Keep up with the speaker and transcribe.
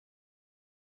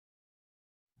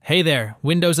Hey there,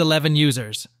 Windows 11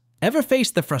 users. Ever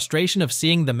faced the frustration of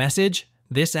seeing the message,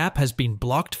 "This app has been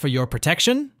blocked for your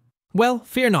protection"? Well,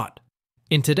 fear not.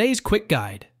 In today's quick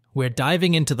guide, we're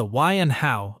diving into the why and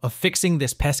how of fixing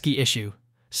this pesky issue.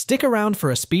 Stick around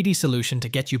for a speedy solution to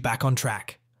get you back on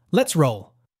track. Let's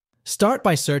roll. Start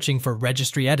by searching for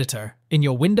Registry Editor in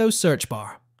your Windows search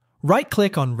bar.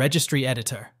 Right-click on Registry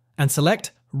Editor and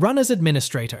select Run as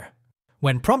Administrator.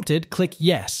 When prompted, click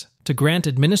Yes to grant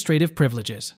administrative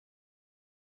privileges.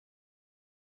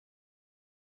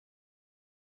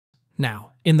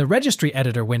 Now, in the Registry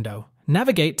Editor window,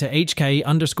 navigate to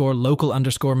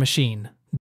hk_local_machine.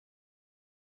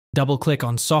 Double-click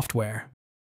on Software.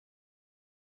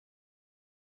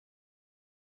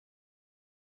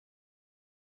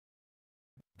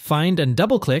 Find and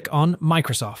double-click on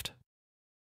Microsoft.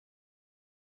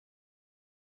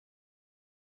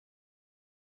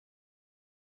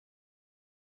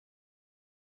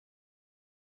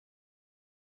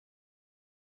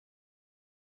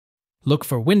 Look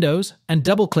for Windows and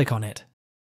double-click on it.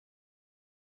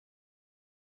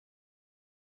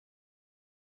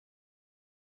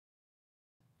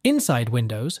 Inside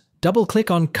Windows,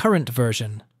 double-click on Current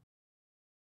Version.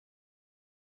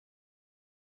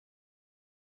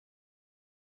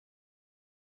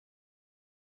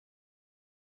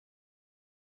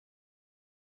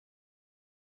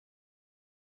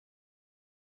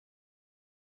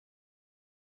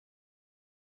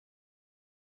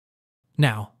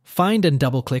 Now, find and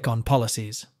double-click on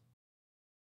Policies.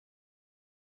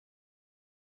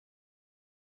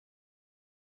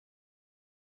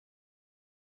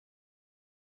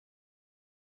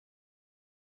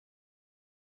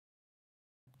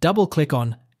 Double-click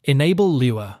on Enable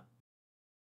Lua.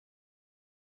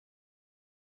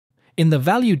 In the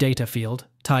Value Data field,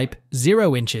 type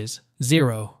 0 inches,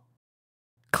 0.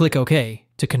 Click OK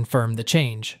to confirm the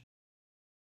change.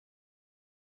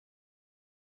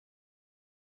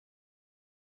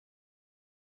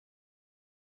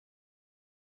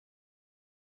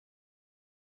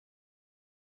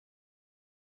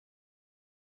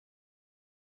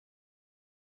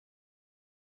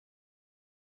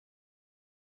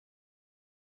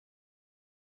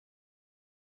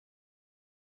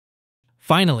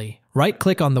 Finally,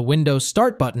 right-click on the Windows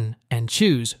Start button and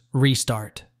choose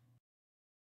Restart.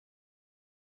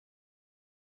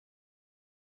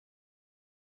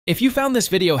 If you found this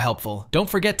video helpful, don't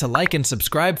forget to like and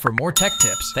subscribe for more tech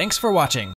tips. Thanks for watching.